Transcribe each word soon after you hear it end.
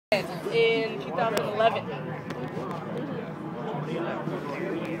in 2011. Do you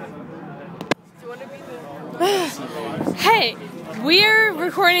want to be the... Hey, we're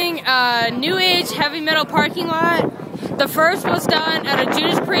recording a New Age heavy metal parking lot. The first was done at a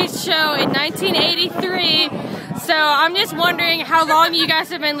Judas Priest show in 1983. So I'm just wondering how long you guys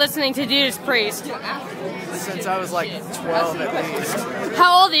have been listening to Judas Priest. Since I was like 12 at least.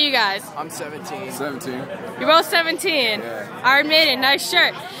 How old are you guys? I'm 17. 17. You're both 17. Yeah. Iron Maiden, nice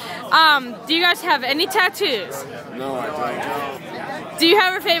shirt. Do you guys have any tattoos? No, I don't. Do you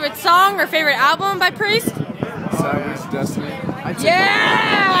have a favorite song or favorite album by Priest? Savage Destiny.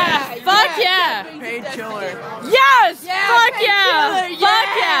 Yeah! Fuck yeah! Painkiller. Yes! Yeah, Fuck Painkiller, yeah! Fuck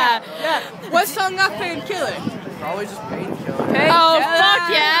yeah! Yeah. What song got Painkiller? Probably just Painkiller. Oh, fuck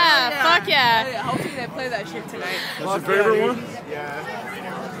yeah! Fuck yeah! Hey, hopefully they play that shit tonight. What's your favorite one?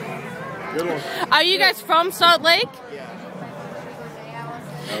 Yeah. Good one. Are you guys from Salt Lake? Yeah.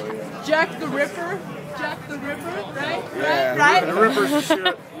 Oh, yeah. Jack the Ripper? Jack the Ripper, right? Yeah. Right? The Ripper's the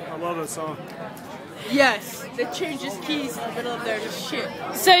shit. I love that song. Yes. They changed his keys in the middle of their shit.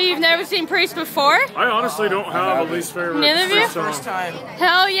 So you've never seen Priest before? I honestly don't have a least favorite Neither of you? song. First time.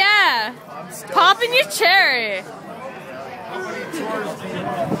 Hell yeah! Popping your cherry!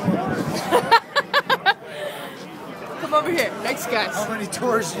 Come over here. Next guys. How many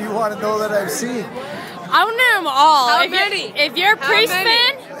tours do you want to know that I've seen? I want to know them all. How if many? If you're a How Priest many?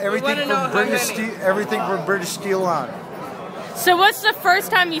 fan, Everything wanna know from how British many. Steel, everything from British Steel on. so what's the first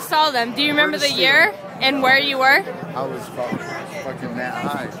time you saw them? Do you remember the British year and where you were? I was fucking that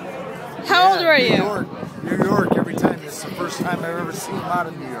high. How old were New you? York. New York every time. This is the first time I've ever seen them out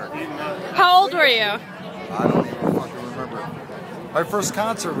of New York. How old were you? I don't even fucking remember. My first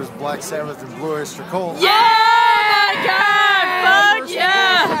concert was Black Sabbath and Blue Oyster Cult. Yeah! God! Fuck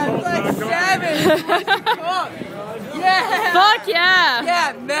yeah! Like seven. Yeah. Fuck yeah!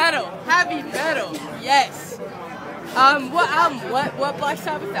 Yeah, metal. Heavy metal. Yes. What album? What Black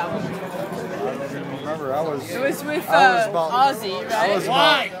Sabbath album? I don't even remember. It was with I was about- Ozzy, I right? was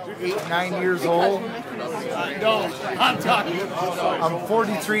about 8, 9 years old. I'm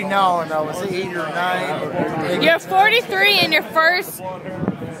 43 now, and I was 8 or 9. You're 43 and your first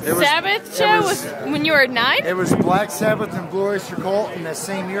It was- Sabbath it show was- was when you were 9? It was Black Sabbath and Blue Oyster Cult, and the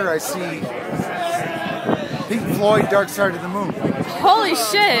same year I see Pink Floyd, Dark Side of the Moon. Holy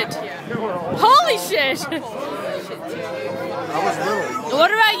shit! Holy shit! I was little. What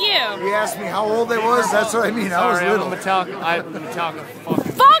about you? You asked me how old I was, that's what I mean. I was Sorry, I'm little. a Metallica.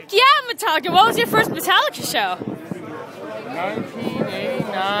 Fucking Fuck yeah, Metallica! What was your first Metallica show?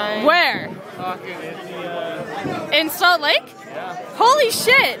 1989. Where? Fucking In Salt Lake? Yeah. Holy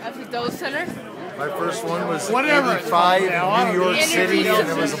shit! At the Dole Center. My first one was Whatever. 85 in New York Energy City, and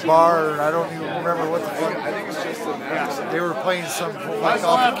it was a bar, and I don't even remember what the fuck. I think it's just an accent. They were playing some like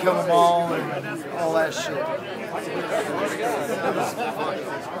off of Kill 'Em All and all that shit.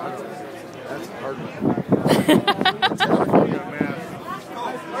 That's a hard one.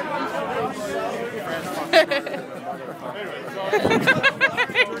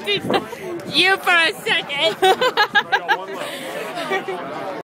 You for a second.